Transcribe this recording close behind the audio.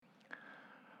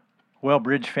Well,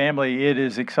 Bridge family, it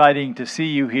is exciting to see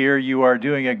you here. You are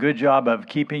doing a good job of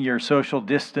keeping your social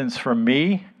distance from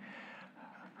me.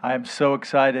 I am so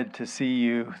excited to see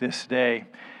you this day.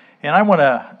 And I want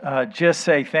to just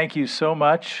say thank you so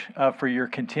much for your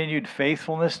continued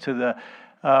faithfulness to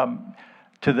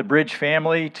the Bridge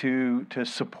family, to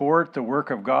support the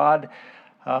work of God.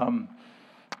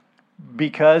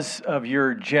 Because of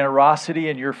your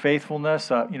generosity and your faithfulness,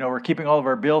 we're keeping all of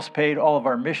our bills paid, all of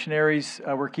our missionaries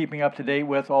we're keeping up to date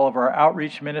with, all of our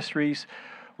outreach ministries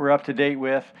we're up to date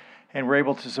with, and we're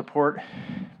able to support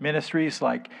ministries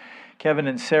like Kevin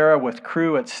and Sarah with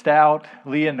Crew at Stout,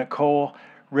 Leah and Nicole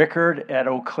Rickard at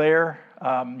Eau Claire.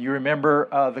 You remember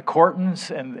the Cortons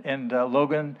and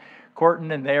Logan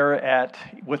Corton, and they're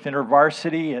with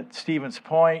InterVarsity at Stevens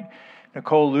Point.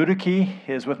 Nicole Ludicky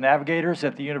is with Navigators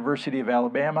at the University of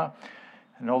Alabama.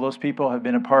 And all those people have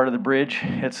been a part of the Bridge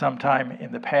at some time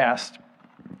in the past.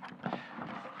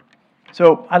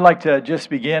 So I'd like to just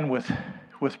begin with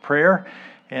prayer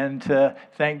and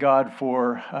thank God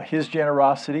for His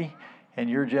generosity and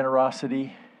your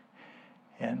generosity,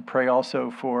 and pray also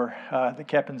for the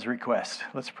Keppins' request.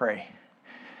 Let's pray.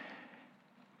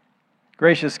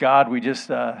 Gracious God, we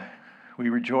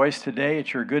rejoice today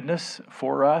at your goodness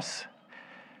for us.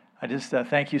 I just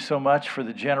thank you so much for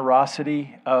the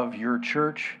generosity of your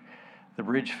church, the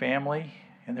Bridge family,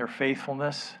 and their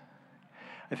faithfulness.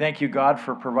 I thank you, God,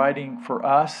 for providing for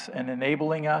us and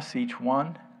enabling us, each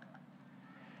one.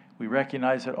 We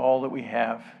recognize that all that we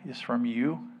have is from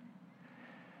you.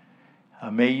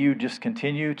 May you just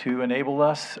continue to enable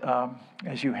us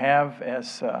as you have,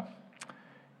 as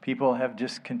people have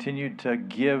just continued to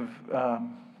give to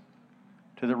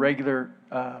the regular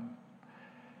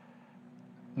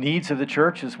needs of the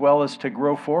church, as well as to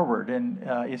grow forward. And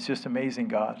it's just amazing,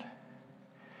 God.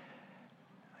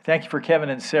 Thank you for Kevin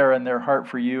and Sarah and their heart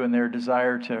for you and their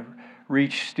desire to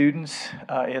reach students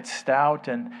at Stout.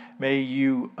 And may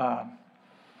you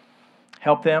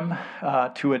help them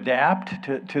to adapt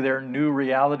to their new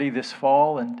reality this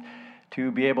fall, and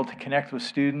to be able to connect with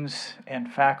students and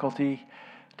faculty,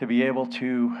 to be able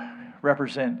to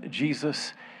represent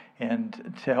Jesus,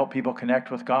 and to help people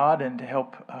connect with God, and to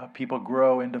help people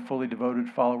grow into fully devoted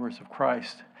followers of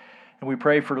Christ. And we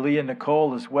pray for Leah and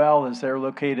Nicole as well, as they're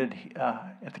located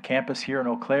at the campus here in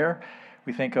Eau Claire.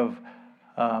 We think of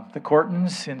the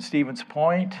Cortons in Stevens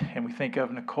Point, and we think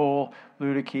of Nicole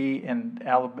Ludicky in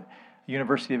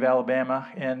University of Alabama,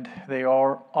 and they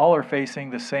all are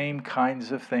facing the same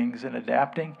kinds of things, and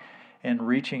adapting and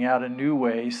reaching out in new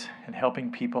ways and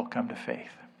helping people come to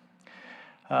faith.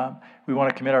 We want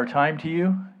to commit our time to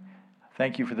you.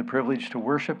 Thank you for the privilege to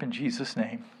worship in Jesus'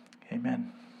 name.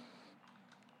 Amen.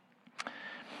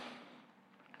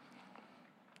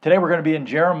 Today we're going to be in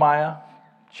Jeremiah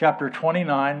chapter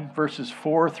 29, verses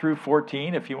 4 through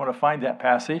 14, if you want to find that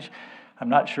passage. I'm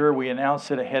not sure we announced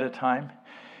it ahead of time.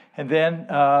 And then,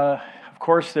 of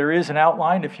course, there is an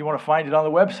outline if you want to find it on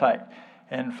the website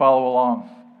and follow along.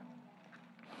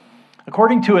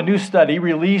 According to a new study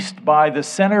released by the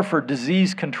Center for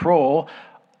Disease Control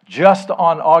just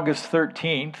on August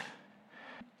 13th,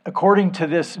 according to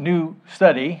this new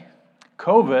study,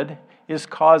 COVID is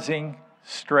causing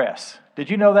stress. Did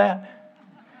you know that?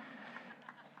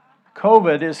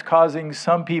 COVID is causing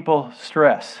some people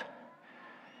stress.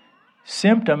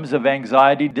 Symptoms of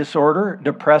anxiety disorder,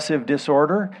 depressive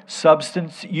disorder,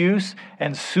 substance use,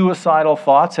 and suicidal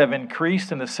thoughts have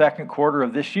increased in the second quarter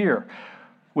of this year,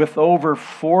 with over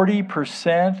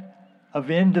 40%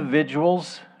 of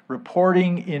individuals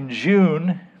reporting in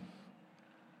June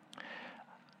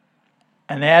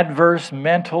an adverse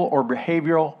mental or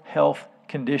behavioral health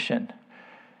condition.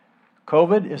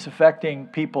 COVID is affecting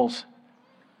people's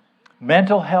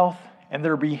mental health and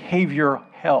their behavioral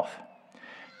health.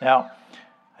 Now,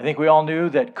 I think we all knew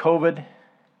that COVID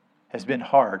has been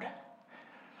hard.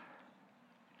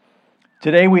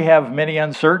 Today we have many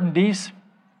uncertainties.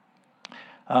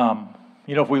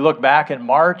 If we look back in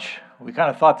March, we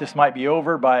kind of thought this might be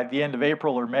over by the end of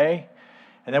April or May.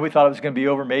 And then we thought it was going to be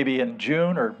over maybe in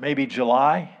June or maybe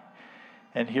July.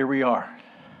 And here we are.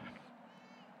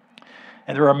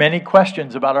 And there are many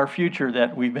questions about our future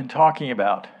that we've been talking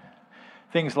about.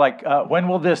 Things like, when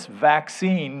will this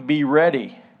vaccine be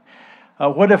ready?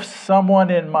 What if someone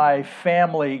in my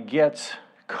family gets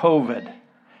COVID?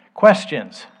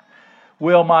 Questions.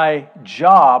 Will my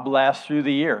job last through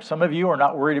the year? Some of you are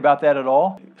not worried about that at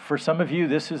all. For some of you,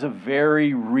 this is a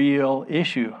very real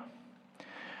issue.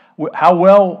 How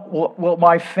well will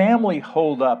my family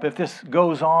hold up if this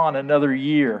goes on another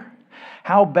year?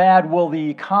 How bad will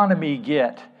the economy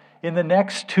get in the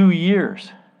next 2 years?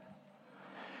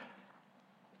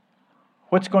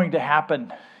 What's going to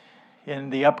happen in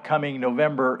the upcoming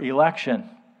November election?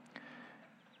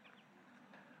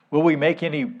 Will we make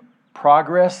any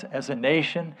progress as a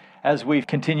nation as we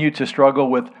continue to struggle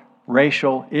with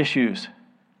racial issues?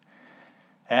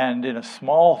 And in a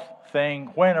small thing,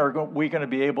 when are we going to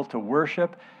be able to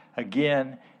worship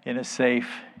again in a safe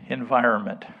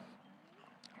environment?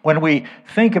 When we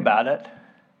think about it,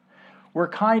 we're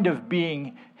kind of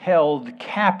being held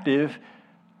captive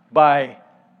by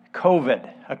COVID,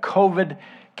 a COVID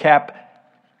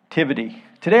captivity.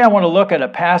 Today I want to look at a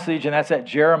passage, and that's that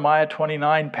Jeremiah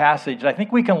 29 passage. I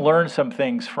think we can learn some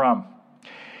things from.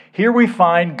 Here we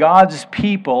find God's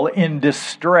people in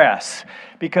distress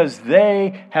because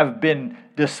they have been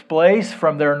displaced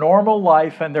from their normal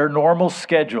life and their normal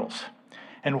schedules.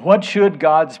 And what should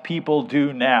God's people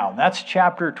do now? That's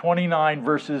chapter 29,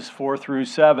 verses 4 through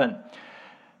 7.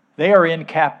 They are in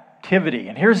captivity.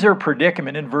 And here's their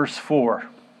predicament in verse 4.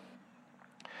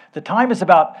 The time is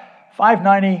about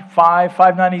 595,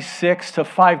 596 to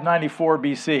 594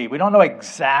 BC. We don't know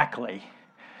exactly.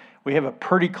 We have a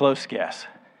pretty close guess.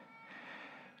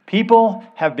 People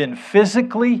have been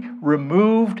physically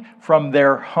removed from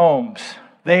their homes.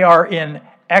 They are in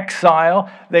exile.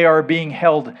 They are being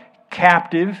held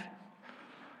captive.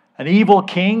 An evil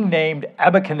king named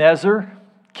Nebuchadnezzar,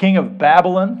 king of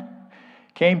Babylon,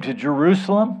 came to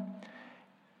Jerusalem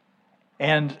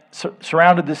and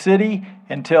surrounded the city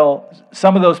until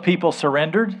some of those people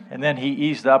surrendered, and then he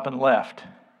eased up and left.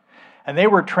 And they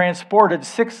were transported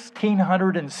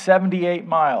 1,678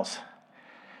 miles.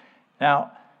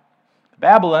 Now,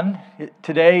 Babylon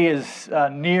today is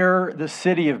near the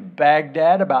city of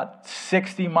Baghdad, about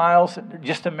 60 miles.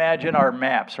 Just imagine our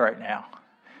maps right now.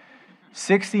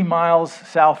 60 miles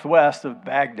southwest of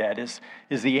Baghdad is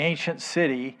the ancient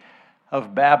city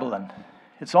of Babylon.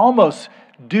 It's almost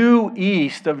due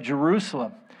east of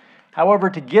Jerusalem. However,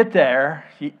 to get there,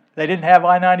 they didn't have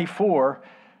I-94.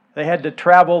 They had to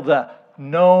travel the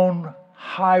known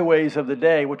highways of the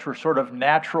day, which were sort of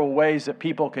natural ways that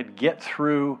people could get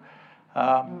through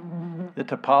the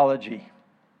topology.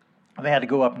 They had to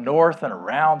go up north and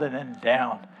around and then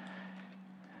down.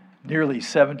 Nearly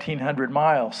 1,700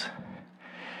 miles.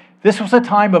 This was a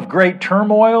time of great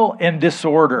turmoil and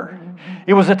disorder.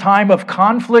 It was a time of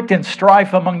conflict and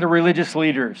strife among the religious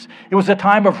leaders. It was a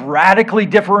time of radically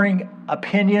differing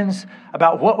opinions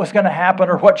about what was going to happen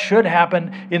or what should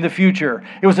happen in the future.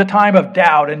 It was a time of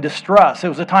doubt and distrust. It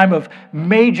was a time of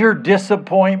major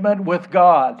disappointment with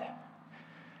God.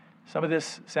 Some of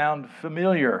this sound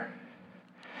familiar.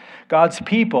 God's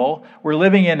people were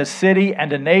living in a city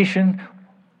and a nation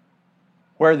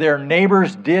where their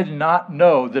neighbors did not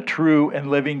know the true and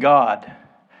living God.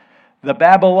 The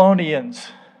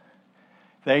Babylonians,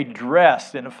 they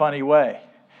dressed in a funny way.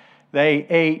 They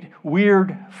ate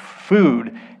weird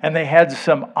food, and they had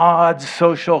some odd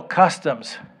social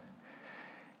customs.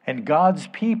 And God's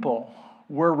people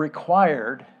were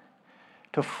required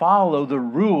to follow the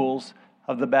rules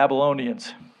of the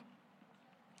Babylonians.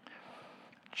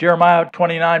 Jeremiah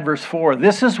 29, verse 4,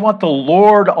 "This is what the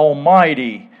Lord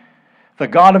Almighty, the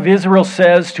God of Israel,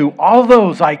 says to all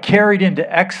those I carried into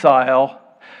exile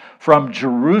from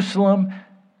Jerusalem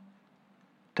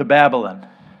to Babylon."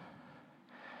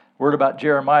 Word about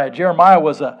Jeremiah. Jeremiah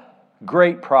was a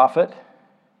great prophet.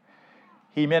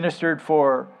 He ministered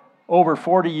for over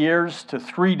 40 years to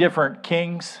 3 different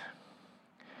kings.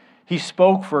 He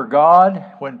spoke for God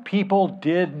when people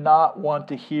did not want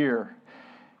to hear.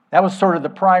 That was sort of the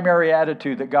primary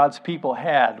attitude that God's people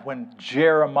had when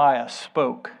Jeremiah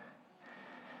spoke.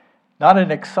 Not an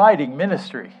exciting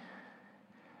ministry,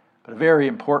 but a very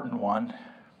important one.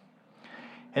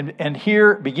 And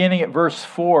here, beginning at verse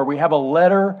 4, we have a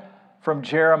letter from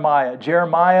Jeremiah.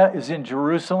 Jeremiah is in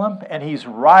Jerusalem, and he's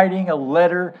writing a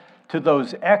letter to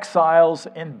those exiles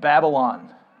in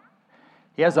Babylon.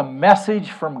 He has a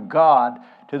message from God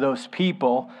to those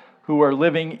people who are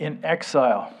living in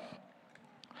exile.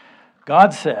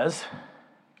 God says,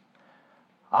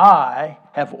 "I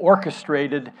have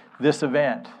orchestrated this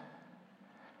event.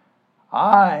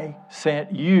 I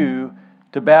sent you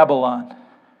to Babylon.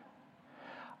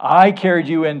 I carried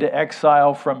you into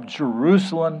exile from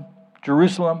Jerusalem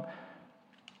to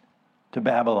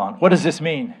Babylon." What does this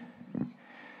mean?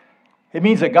 It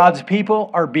means that God's people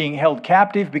are being held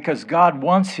captive because God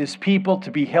wants His people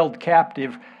to be held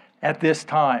captive at this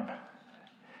time.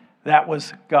 That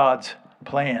was God's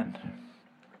plan.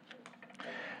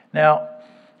 Now,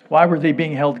 why were they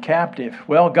being held captive?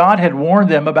 Well, God had warned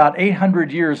them about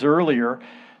 800 years earlier.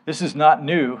 This is not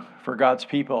new for God's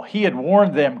people. He had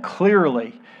warned them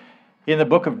clearly in the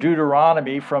book of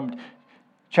Deuteronomy from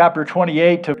chapter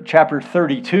 28 to chapter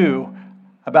 32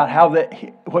 about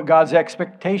what God's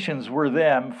expectations were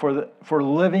them for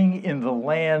living in the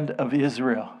land of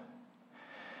Israel.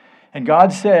 And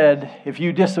God said, if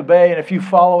you disobey and if you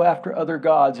follow after other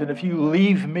gods and if you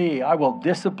leave me, I will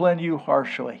discipline you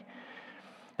harshly.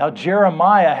 Now,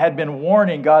 Jeremiah had been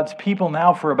warning God's people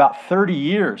now for about 30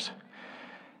 years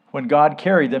when God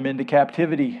carried them into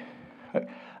captivity.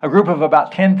 A group of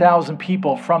about 10,000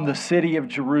 people from the city of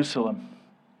Jerusalem.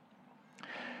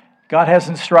 God has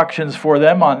instructions for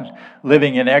them on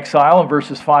living in exile in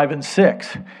verses 5 and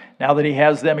 6, now that he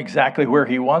has them exactly where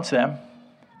he wants them.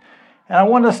 And I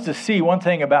want us to see one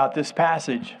thing about this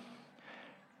passage,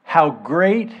 how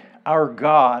great our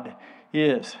God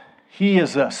is. He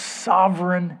is a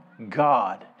sovereign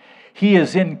God. He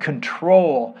is in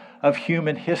control of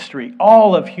human history,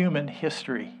 all of human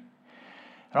history.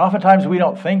 And oftentimes we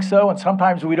don't think so, and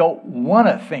sometimes we don't want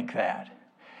to think that.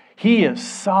 He is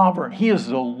sovereign. He is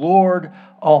the Lord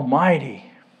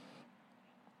Almighty.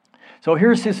 So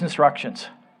here's his instructions.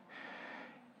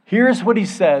 Here's what he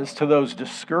says to those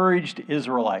discouraged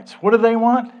Israelites. What do they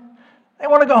want? They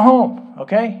want to go home,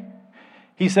 okay?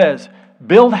 He says,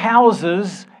 build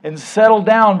houses and settle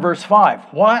down, verse 5.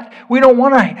 What? We don't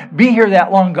want to be here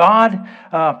that long, God.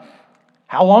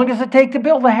 How long does it take to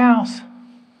build a house?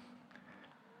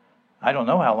 I don't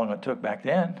know how long it took back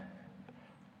then.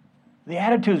 The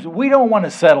attitude is, we don't want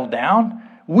to settle down.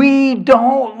 We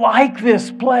don't like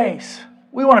this place.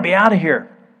 We want to be out of here.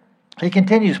 He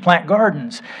continues, plant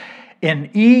gardens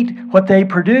and eat what they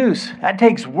produce. That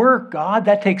takes work, God.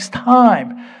 That takes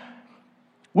time.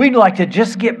 We'd like to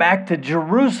just get back to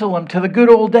Jerusalem, to the good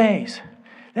old days.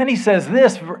 Then he says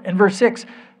this in verse 6,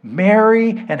 marry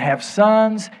and have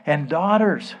sons and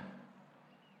daughters.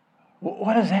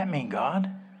 What does that mean, God?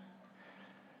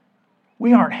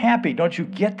 We aren't happy. Don't you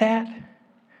get that?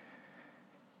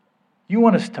 You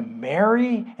want us to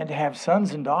marry and to have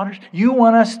sons and daughters? You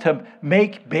want us to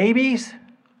make babies?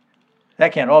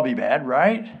 That can't all be bad,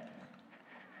 right?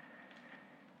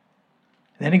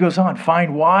 Then he goes on,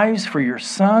 find wives for your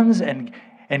sons and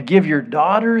give your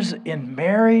daughters in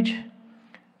marriage.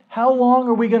 How long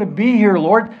are we going to be here,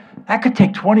 Lord? That could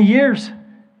take 20 years.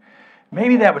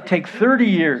 Maybe that would take 30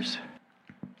 years.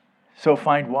 So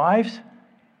find wives,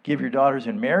 give your daughters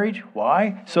in marriage.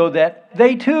 Why? So that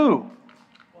they too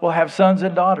will have sons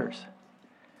and daughters.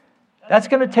 That's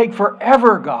going to take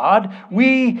forever, God.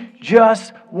 We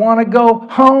just want to go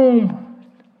home.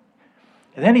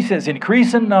 And then he says,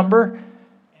 increase in number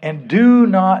and do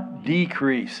not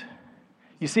decrease.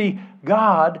 You see,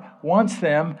 God wants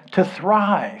them to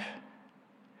thrive.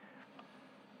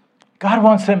 God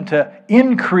wants them to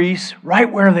increase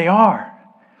right where they are.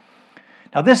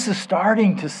 Now, this is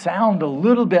starting to sound a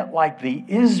little bit like the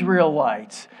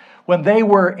Israelites when they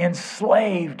were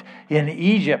enslaved in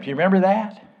Egypt. You remember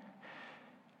that?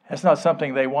 That's not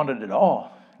something they wanted at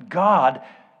all. God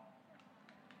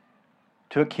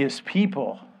took his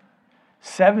people,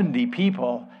 70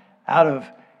 people, out of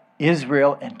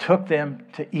Israel and took them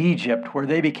to Egypt, where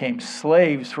they became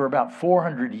slaves for about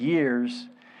 400 years.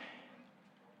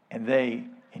 And they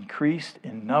increased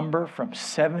in number from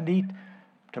 70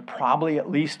 to probably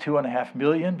at least 2.5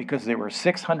 million, because there were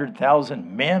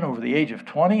 600,000 men over the age of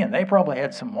 20, and they probably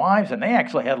had some wives, and they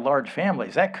actually had large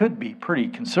families. That could be pretty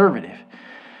conservative.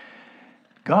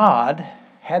 God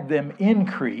had them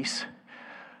increase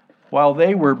while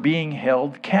they were being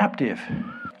held captive.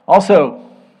 Also,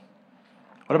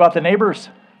 what about the neighbors?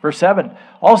 Verse 7,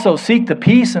 also seek the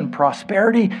peace and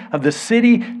prosperity of the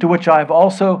city to which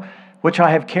I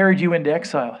have carried you into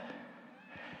exile.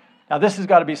 Now, this has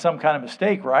got to be some kind of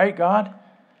mistake, right, God?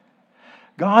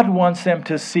 God wants them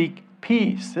to seek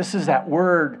peace. This is that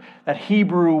word, that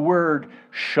Hebrew word,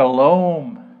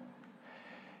 shalom.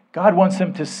 God wants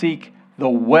them to seek the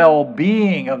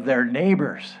well-being of their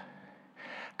neighbors.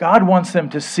 God wants them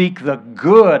to seek the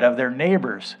good of their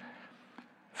neighbors,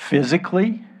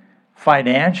 physically,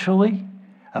 financially,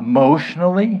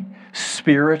 emotionally,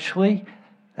 spiritually.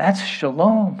 That's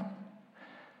shalom.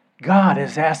 God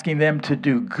is asking them to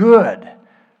do good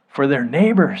for their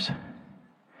neighbors.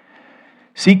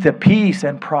 Seek the peace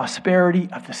and prosperity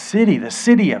of the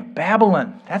city of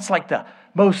Babylon. That's like the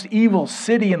most evil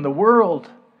city in the world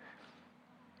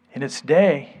in its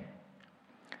day.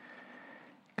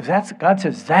 Because God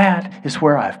says, that is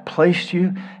where I've placed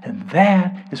you, and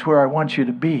that is where I want you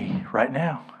to be right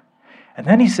now. And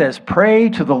then he says, pray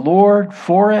to the Lord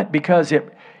for it, because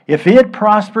if it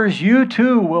prospers, you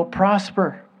too will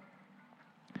prosper.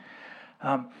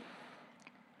 Not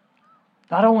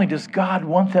only does God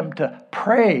want them to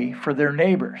pray for their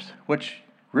neighbors, which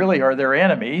really are their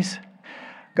enemies,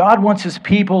 God wants his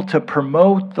people to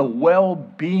promote the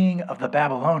well-being of the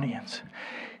Babylonians.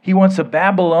 He wants the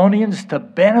Babylonians to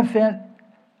benefit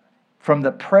from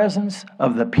the presence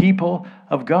of the people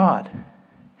of God.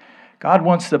 God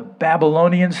wants the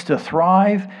Babylonians to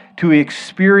thrive, to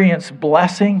experience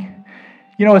blessing.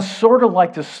 You know, it's sort of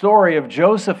like the story of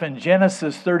Joseph in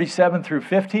Genesis 37 through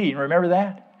 15. Remember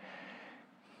that?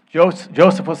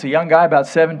 Joseph was a young guy, about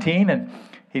 17, and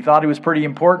he thought he was pretty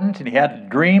important, and he had a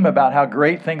dream about how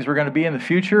great things were going to be in the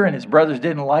future, and his brothers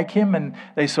didn't like him, and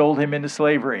they sold him into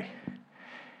slavery.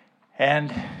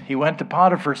 And he went to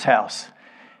Potiphar's house,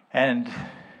 and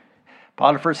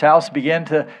Potiphar's house began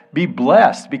to be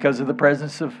blessed because of the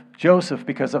presence of Joseph,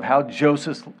 because of how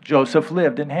Joseph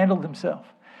lived and handled himself.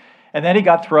 And then he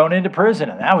got thrown into prison,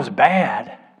 and that was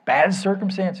bad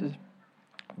circumstances.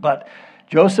 But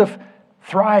Joseph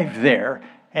thrived there,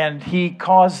 and he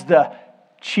caused the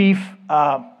chief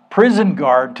prison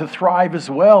guard to thrive as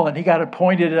well, and he got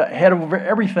appointed head over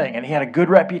everything, and he had a good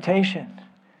reputation.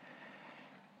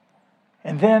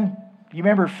 And then, you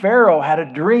remember Pharaoh had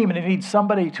a dream, and he needed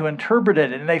somebody to interpret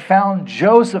it, and they found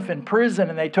Joseph in prison,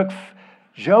 and they took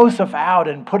Joseph out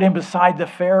and put him beside the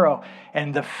Pharaoh,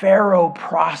 and the Pharaoh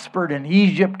prospered, and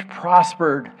Egypt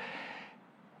prospered,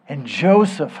 and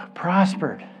Joseph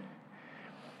prospered.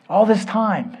 All this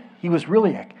time, he was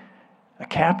really a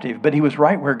captive, but he was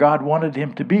right where God wanted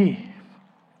him to be.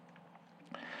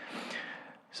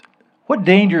 What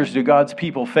dangers do God's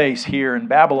people face here in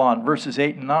Babylon, verses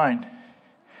 8 and 9?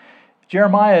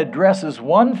 Jeremiah addresses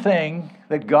one thing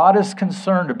that God is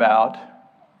concerned about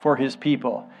for his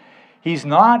people. He's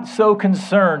not so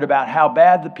concerned about how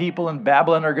bad the people in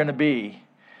Babylon are going to be.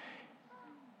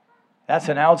 That's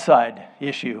an outside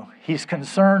issue. He's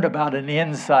concerned about an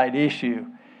inside issue.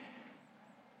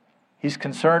 He's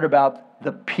concerned about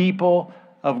the people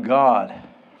of God.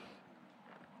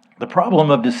 The problem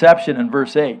of deception in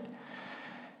verse 8.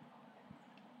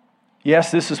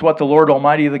 Yes, this is what the Lord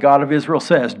Almighty, the God of Israel,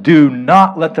 says. Do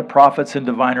not let the prophets and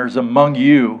diviners among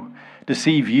you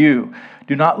deceive you.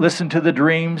 Do not listen to the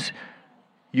dreams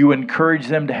you encourage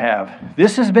them to have.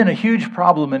 This has been a huge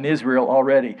problem in Israel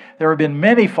already. There have been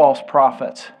many false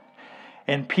prophets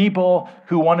and people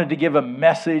who wanted to give a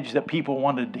message that people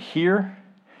wanted to hear.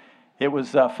 It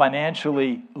was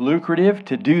financially lucrative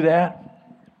to do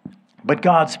that. But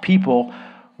God's people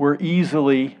were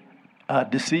easily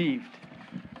deceived.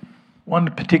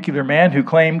 One particular man who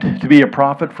claimed to be a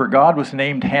prophet for God was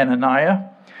named Hananiah.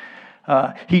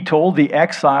 He told the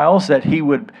exiles that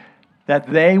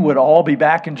they would all be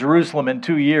back in Jerusalem in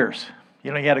 2 years.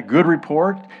 You know, he had a good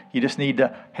report. You just need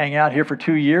to hang out here for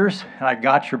 2 years, and I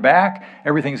got your back.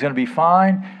 Everything's going to be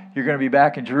fine. You're going to be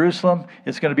back in Jerusalem.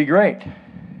 It's going to be great.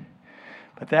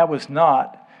 But that was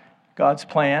not God's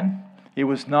plan. It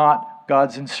was not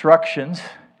God's instructions.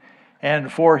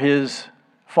 And for his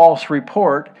false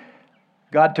report,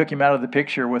 God took him out of the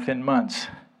picture within months.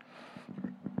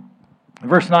 In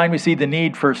verse 9, we see the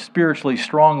need for spiritually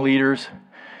strong leaders.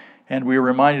 And we are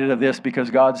reminded of this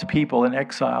because God's people in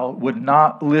exile would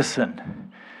not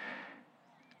listen.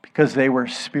 Because they were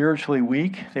spiritually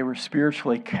weak. They were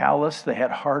spiritually callous. They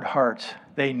had hard hearts.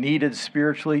 They needed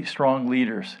spiritually strong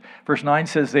leaders. Verse 9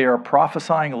 says, they are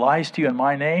prophesying lies to you in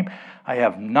my name. I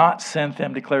have not sent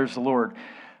them, declares the Lord.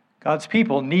 God's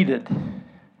people needed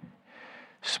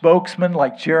spokesmen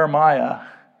like Jeremiah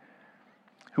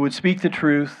who would speak the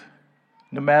truth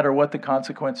no matter what the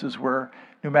consequences were,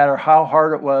 no matter how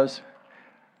hard it was,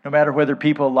 no matter whether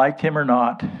people liked him or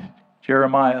not.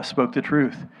 Jeremiah spoke the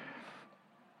truth.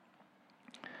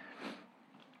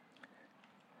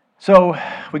 So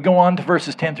we go on to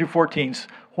verses 10 through 14.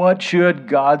 What should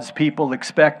God's people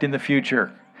expect in the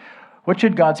future? What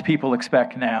should God's people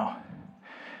expect now?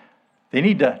 They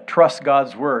need to trust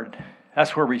God's word.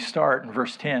 That's where we start in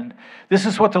verse 10. This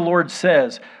is what the Lord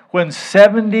says. When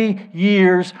 70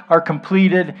 years are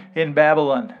completed in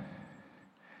Babylon.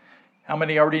 How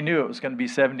many already knew it was going to be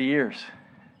 70 years?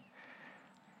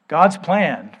 God's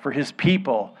plan for his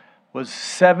people was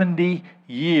 70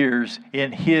 years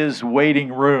in his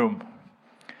waiting room.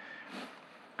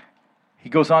 He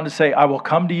goes on to say, I will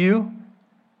come to you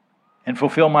and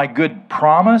fulfill my good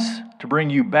promise to bring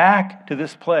you back to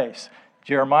this place.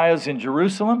 Jeremiah's in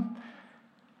Jerusalem.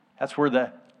 That's where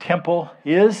the temple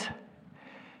is.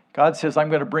 God says, I'm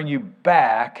going to bring you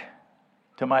back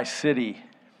to my city.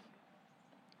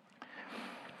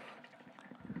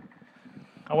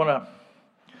 I want to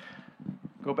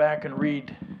go back and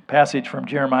read a passage from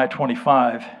Jeremiah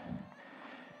 25.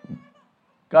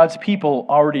 God's people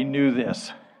already knew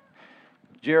this.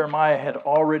 Jeremiah had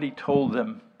already told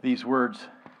them these words.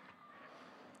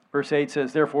 Verse 8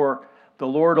 says, therefore, the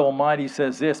Lord Almighty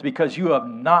says this, because you have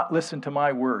not listened to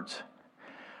my words,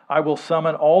 I will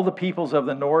summon all the peoples of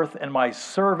the north and my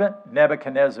servant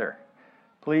Nebuchadnezzar.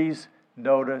 Please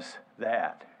notice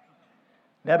that.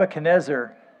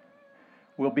 Nebuchadnezzar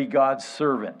will be God's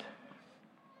servant.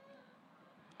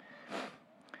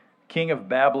 King of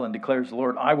Babylon, declares the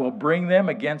Lord, I will bring them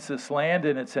against this land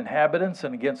and its inhabitants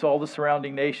and against all the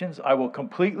surrounding nations. I will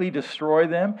completely destroy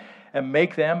them and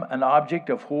make them an object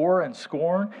of horror and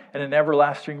scorn and an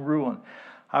everlasting ruin.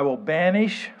 I will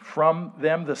banish from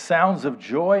them the sounds of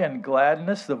joy and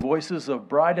gladness, the voices of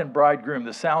bride and bridegroom,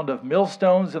 the sound of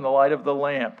millstones and the light of the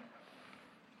lamp.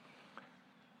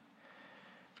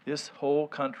 This whole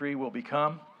country will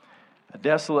become a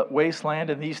desolate wasteland,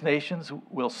 and these nations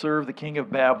will serve the king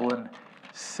of Babylon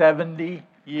 70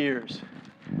 years.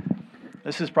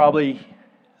 This is probably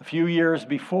a few years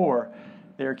before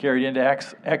they are carried into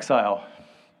exile.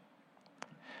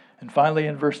 And finally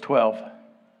in verse 12,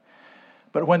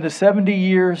 but when the 70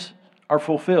 years are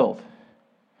fulfilled,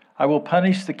 I will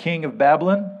punish the king of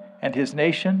Babylon and his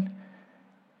nation,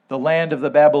 the land of the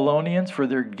Babylonians, for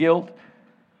their guilt,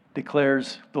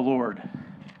 declares the Lord.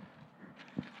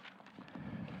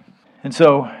 And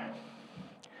so,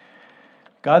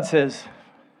 God says,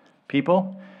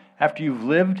 people, after you've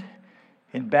lived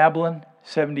in Babylon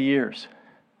 70 years,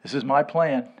 this is my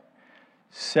plan,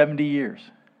 70 years,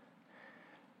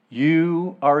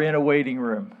 you are in a waiting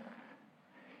room.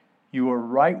 You are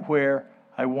right where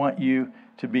I want you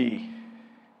to be.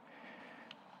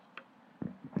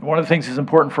 And one of the things that's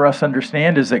important for us to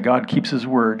understand is that God keeps His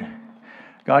word.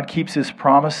 God keeps His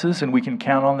promises, and we can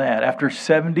count on that. After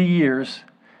 70 years,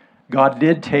 God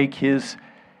did take His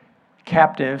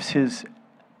captives, His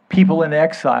people in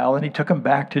exile, and He took them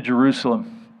back to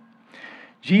Jerusalem.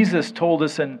 Jesus told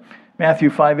us in Matthew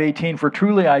 5:18, for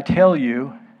truly I tell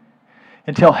you,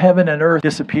 until heaven and earth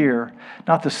disappear,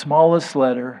 not the smallest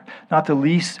letter, not the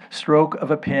least stroke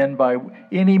of a pen by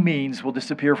any means will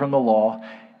disappear from the law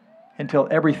until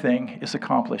everything is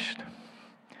accomplished.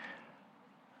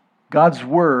 God's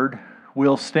word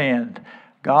will stand.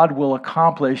 God will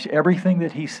accomplish everything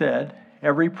that He said.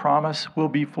 Every promise will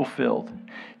be fulfilled.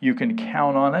 You can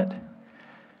count on it.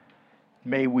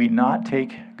 May we not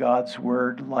take God's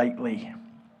word lightly.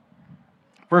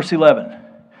 Verse 11.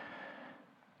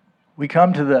 We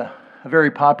come to a very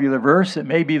popular verse. It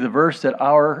may be the verse that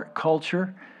our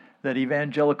culture, that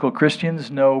evangelical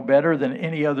Christians know better than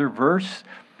any other verse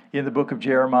in the book of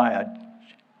Jeremiah,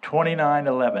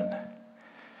 29:11.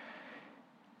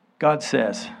 God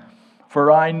says,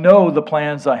 for I know the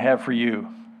plans I have for you,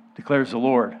 declares the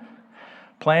Lord.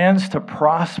 Plans to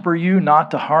prosper you,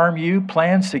 not to harm you.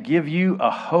 Plans to give you a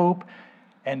hope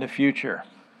and a future.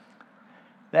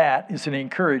 That is an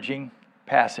encouraging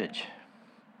passage.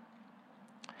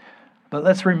 But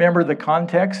let's remember the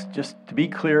context, just to be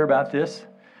clear about this.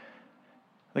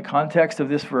 The context of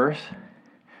this verse.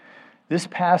 This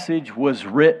passage was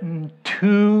written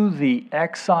to the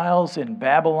exiles in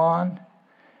Babylon,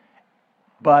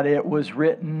 but it was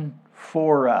written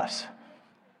for us.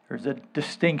 There's a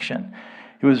distinction.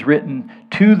 It was written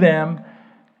to them.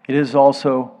 It is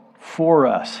also for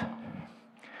us.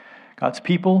 God's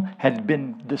people had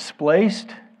been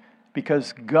displaced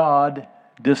because God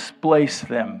displaced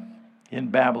them in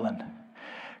Babylon.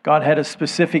 God had a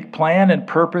specific plan and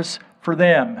purpose for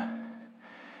them.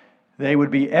 They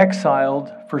would be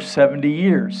exiled for 70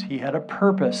 years. He had a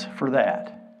purpose for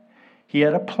that. He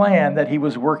had a plan that He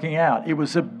was working out. It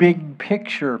was a big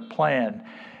picture plan.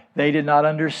 They did not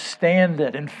understand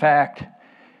it. In fact,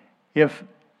 if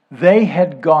they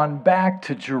had gone back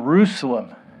to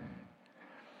Jerusalem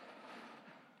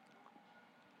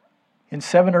in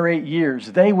 7 or 8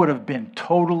 years, they would have been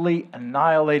totally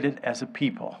annihilated as a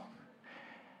people.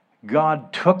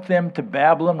 God took them to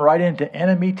Babylon, right into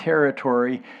enemy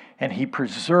territory, and He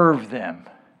preserved them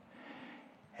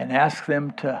and asked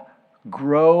them to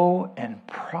grow and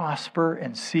prosper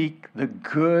and seek the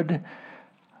good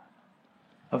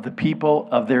of the people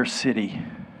of their city.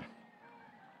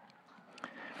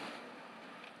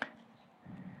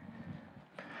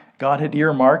 God had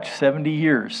earmarked 70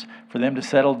 years for them to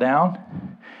settle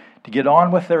down, to get on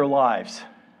with their lives,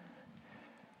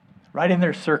 right in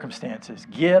their circumstances.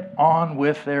 Get on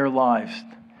with their lives.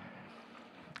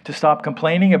 To stop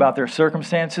complaining about their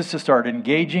circumstances, to start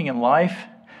engaging in life,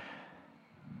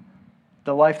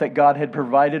 the life that God had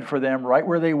provided for them right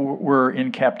where they were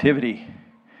in captivity.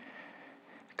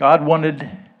 God wanted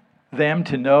them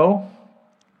to know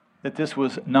that this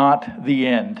was not the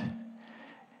end.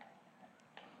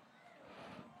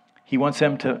 He wants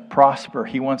them to prosper.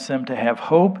 He wants them to have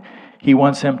hope. He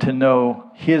wants them to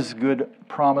know His good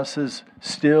promises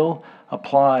still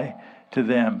apply to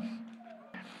them.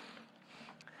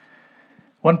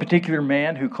 One particular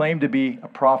man who claimed to be a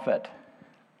prophet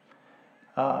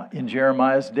in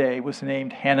Jeremiah's day was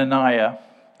named Hananiah.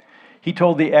 He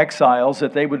told the exiles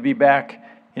that they would be back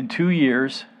in 2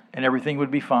 years and everything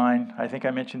would be fine. I think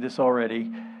I mentioned this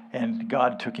already. And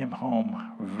God took him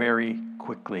home very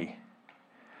quickly.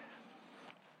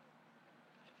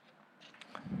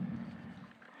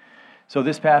 So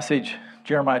this passage,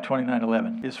 Jeremiah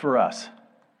 29:11, is for us.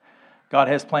 God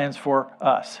has plans for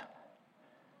us.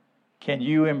 Can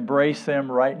you embrace them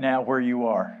right now where you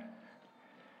are?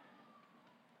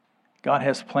 God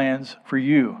has plans for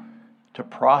you to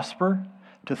prosper,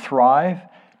 to thrive,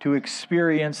 to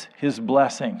experience His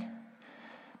blessing.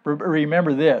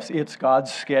 Remember this, it's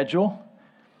God's schedule,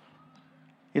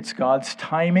 it's God's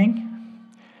timing,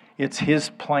 it's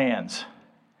His plans.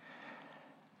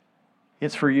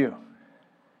 It's for you.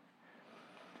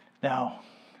 Now,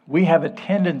 we have a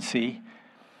tendency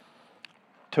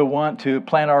to want to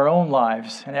plan our own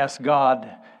lives and ask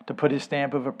God to put His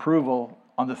stamp of approval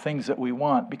on the things that we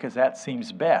want because that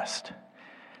seems best.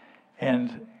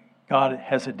 And God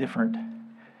has a different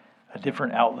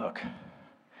outlook.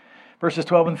 Verses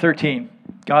 12 and 13,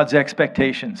 God's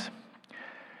expectations.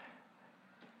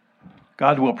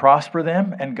 God will prosper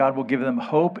them and God will give them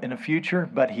hope in a future,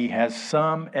 but He has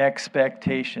some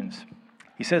expectations.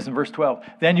 He says in verse 12,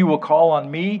 "Then you will call on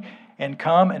me and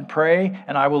come and pray,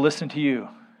 and I will listen to you."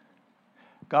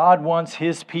 God wants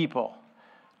His people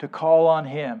to call on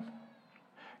Him.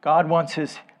 God wants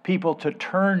His people to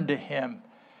turn to Him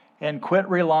and quit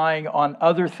relying on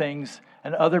other things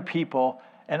and other people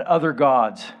and other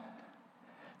gods.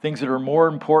 Things that are more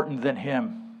important than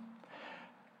Him.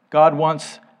 God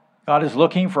is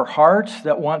looking for hearts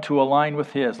that want to align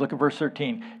with His. Look at verse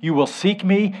 13. "You will seek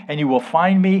me and you will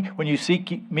find me when you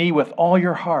seek me with all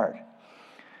your heart."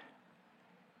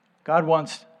 God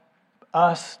wants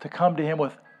us to come to Him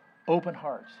with open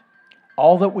hearts.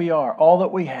 All that we are, all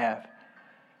that we have.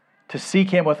 To seek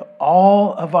Him with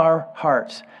all of our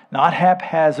hearts. Not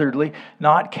haphazardly,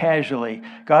 not casually.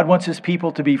 God wants His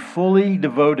people to be fully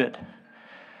devoted.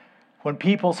 When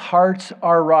people's hearts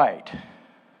are right,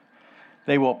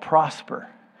 they will prosper.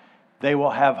 They will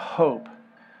have hope.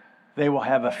 They will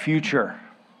have a future.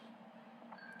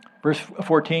 Verse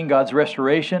 14, God's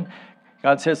restoration.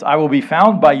 God says, "I will be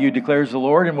found by you, declares the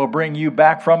Lord, and will bring you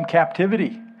back from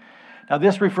captivity." Now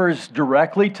this refers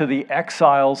directly to the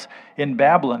exiles in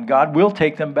Babylon. God will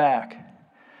take them back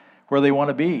where they want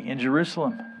to be, in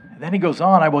Jerusalem. And then He goes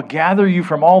on, "I will gather you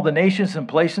from all the nations and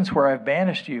places where I've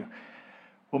banished you."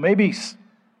 Well, maybe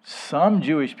some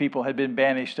Jewish people had been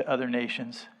banished to other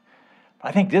nations.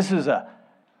 I think this is an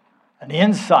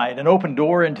insight, an open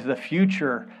door into the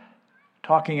future,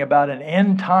 talking about an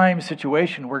end-time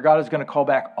situation where God is going to call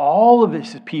back all of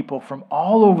His people from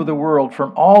all over the world,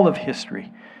 from all of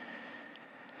history.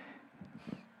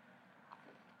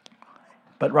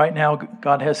 But right now,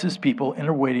 God has His people in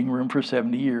a waiting room for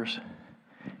 70 years.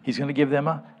 He's going to give them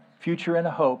a future and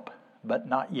a hope, but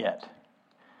not yet.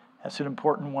 That's an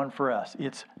important one for us.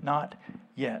 It's not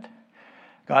yet.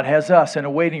 God has us in a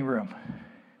waiting room.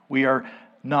 We are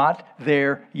not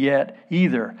there yet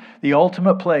either. The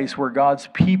ultimate place where God's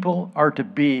people are to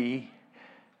be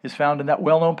is found in that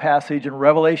well-known passage in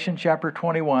Revelation chapter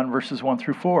 21, verses 1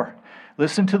 through 4.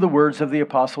 Listen to the words of the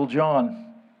Apostle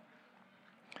John.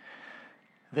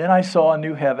 "Then I saw a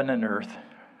new heaven and earth,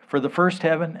 for the first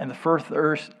heaven and the first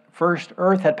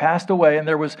earth had passed away, and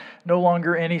there was no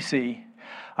longer any sea.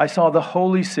 I saw the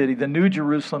holy city, the new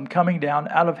Jerusalem, coming down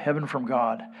out of heaven from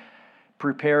God,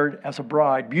 prepared as a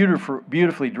bride,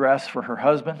 beautifully dressed for her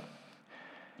husband."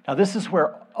 Now this is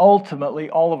where ultimately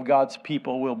all of God's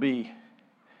people will be.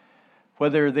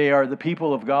 Whether they are the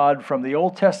people of God from the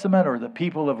Old Testament or the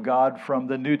people of God from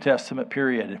the New Testament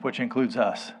period, which includes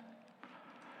us.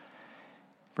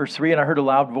 Verse 3, "And I heard a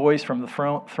loud voice from the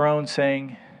throne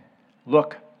saying,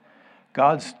 'Look,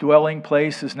 God's dwelling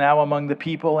place is now among the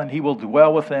people, and He will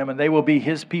dwell with them, and they will be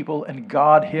His people, and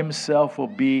God Himself will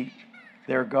be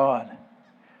their God.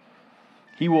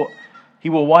 He will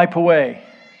wipe away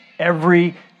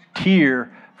every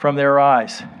tear from their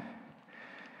eyes.'"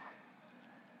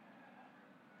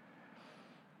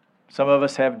 Some of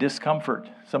us have discomfort.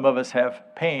 Some of us have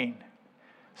pain.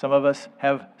 Some of us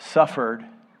have suffered.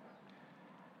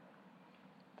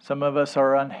 Some of us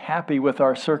are unhappy with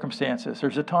our circumstances.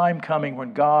 There's a time coming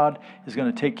when God is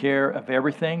going to take care of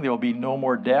everything. There will be no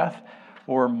more death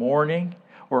or mourning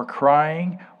or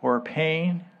crying or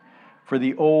pain, for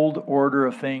the old order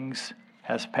of things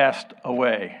has passed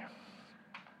away.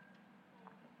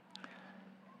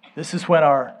 This is when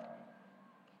our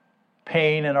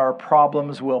pain and our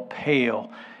problems will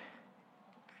pale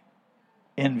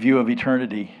in view of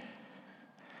eternity.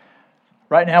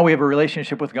 Right now we have a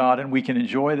relationship with God and we can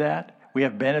enjoy that. We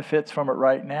have benefits from it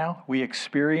right now. We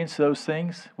experience those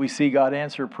things. We see God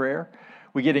answer prayer.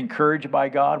 We get encouraged by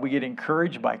God. We get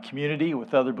encouraged by community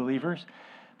with other believers.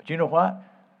 But you know what?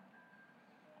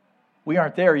 We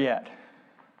aren't there yet.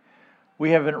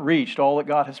 We haven't reached all that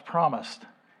God has promised.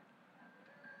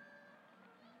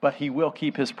 But He will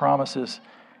keep His promises,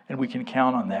 and we can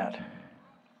count on that.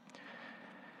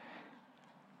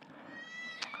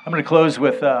 I'm going to close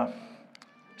with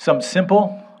some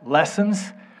simple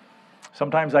lessons.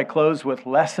 Sometimes I close with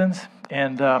lessons,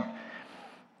 and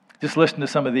just listen to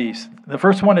some of these. The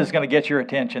first one is going to get your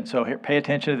attention, so here, pay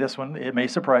attention to this one. It may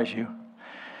surprise you.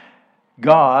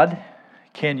 God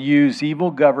can use evil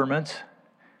governments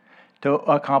to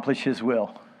accomplish His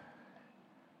will.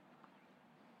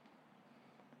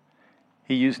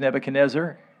 He used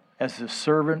Nebuchadnezzar as the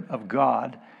servant of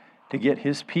God to get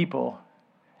His people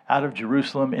out of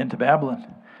Jerusalem into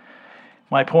Babylon.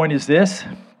 My point is this: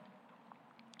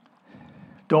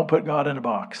 don't put God in a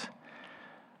box.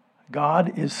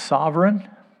 God is sovereign.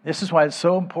 This is why it's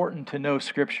so important to know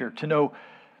Scripture, to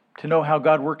know how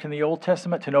God worked in the Old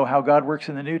Testament, to know how God works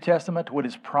in the New Testament, what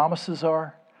His promises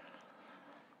are.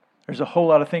 There's a whole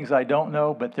lot of things I don't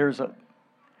know, but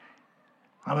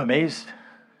I'm amazed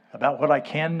about what I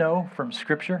can know from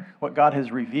Scripture, what God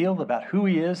has revealed about who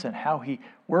He is and how He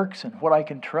works and what I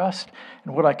can trust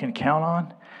and what I can count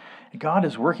on. And God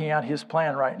is working out His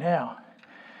plan right now.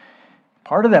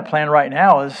 Part of that plan right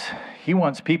now is He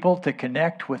wants people to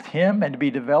connect with Him and to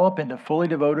be developed into fully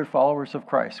devoted followers of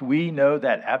Christ. We know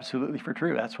that absolutely for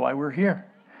true. That's why we're here.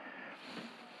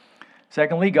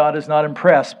 Secondly, God is not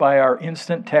impressed by our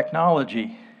instant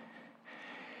technology.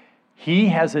 He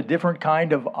has a different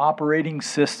kind of operating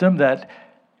system that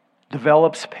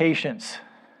develops patience.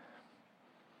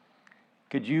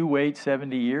 Could you wait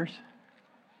 70 years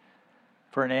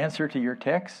for an answer to your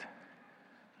text?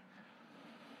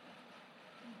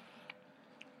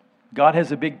 God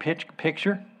has a big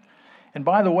picture. And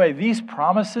by the way, these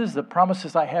promises, the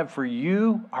promises I have for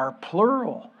you, are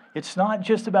plural. It's not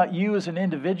just about you as an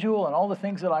individual and all the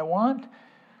things that I want.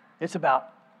 It's about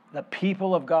the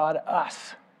people of God,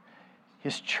 us,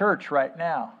 His church right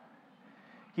now.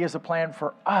 He has a plan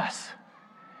for us.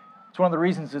 It's one of the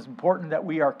reasons it's important that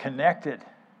we are connected,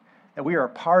 that we are a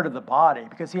part of the body,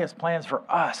 because He has plans for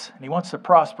us, and He wants to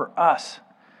prosper us.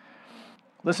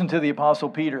 Listen to the Apostle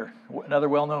Peter, another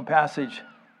well-known passage.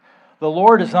 The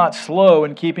Lord is not slow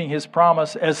in keeping His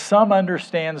promise, as some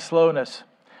understand slowness.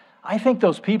 I think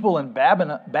those people in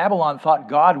Babylon thought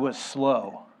God was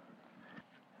slow.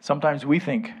 Sometimes we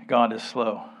think God is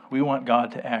slow. We want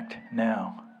God to act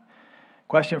now.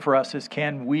 Question for us is,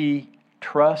 can we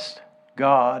trust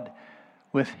God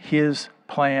with His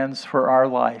plans for our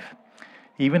life,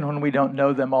 even when we don't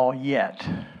know them all yet?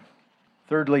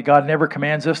 Thirdly, God never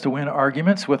commands us to win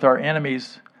arguments with our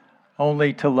enemies,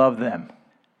 only to love them.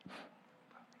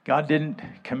 God didn't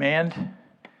command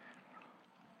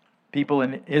people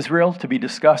in Israel to be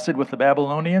disgusted with the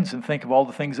Babylonians and think of all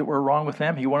the things that were wrong with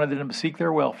them. He wanted them to seek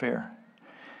their welfare.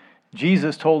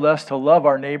 Jesus told us to love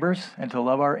our neighbors and to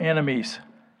love our enemies.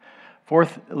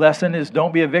 Fourth lesson is,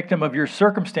 don't be a victim of your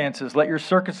circumstances. Let your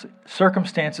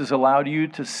circumstances allow you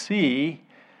to see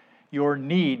your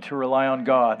need to rely on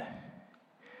God.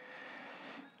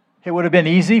 It would have been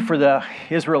easy for the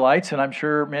Israelites, and I'm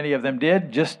sure many of them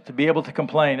did, just to be able to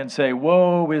complain and say,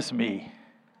 woe is me.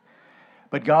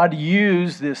 But God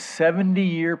used this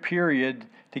 70-year period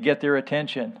to get their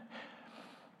attention.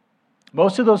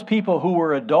 Most of those people who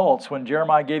were adults when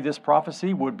Jeremiah gave this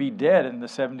prophecy would be dead in the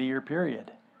 70-year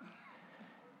period.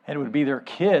 And it would be their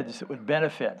kids that would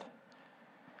benefit.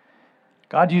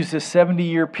 God used this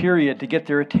 70-year period to get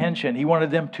their attention. He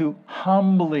wanted them to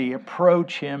humbly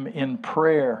approach Him in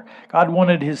prayer. God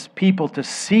wanted His people to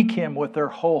seek Him with their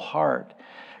whole heart.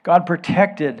 God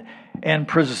protected and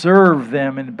preserved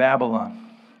them in Babylon.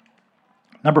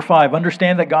 Number 5,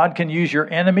 understand that God can use your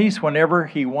enemies whenever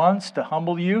He wants to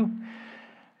humble you.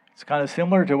 It's kind of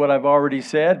similar to what I've already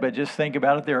said, but just think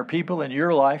about it. There are people in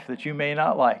your life that you may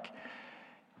not like.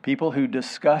 People who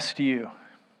disgust you.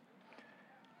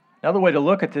 Another way to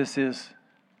look at this is,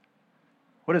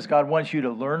 what does God want you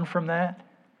to learn from that?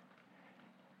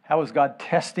 How is God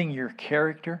testing your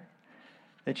character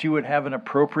that you would have an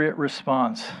appropriate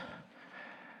response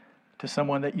to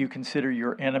someone that you consider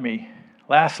your enemy?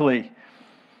 Lastly,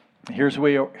 here's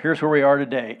where we are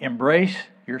today. Embrace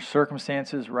your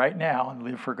circumstances right now and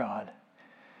live for God.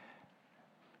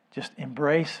 Just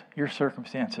embrace your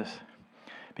circumstances,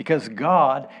 because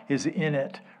God is in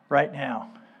it right now.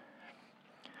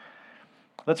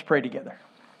 Let's pray together.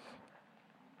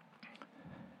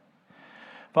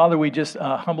 Father, we just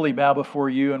humbly bow before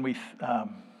you, and we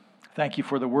thank you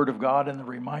for the Word of God and the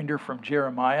reminder from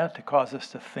Jeremiah to cause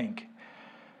us to think.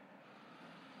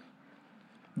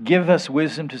 Give us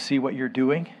wisdom to see what you're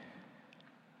doing.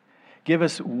 Give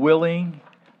us willing,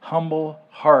 humble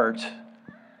hearts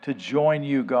to join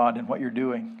you, God, in what you're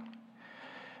doing.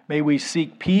 May we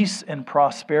seek peace and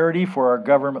prosperity for our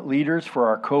government leaders, for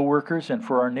our co-workers, and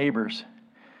for our neighbors.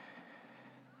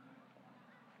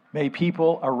 May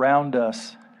people around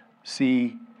us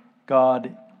see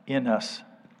God in us.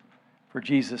 For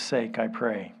Jesus' sake, I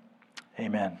pray.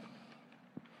 Amen.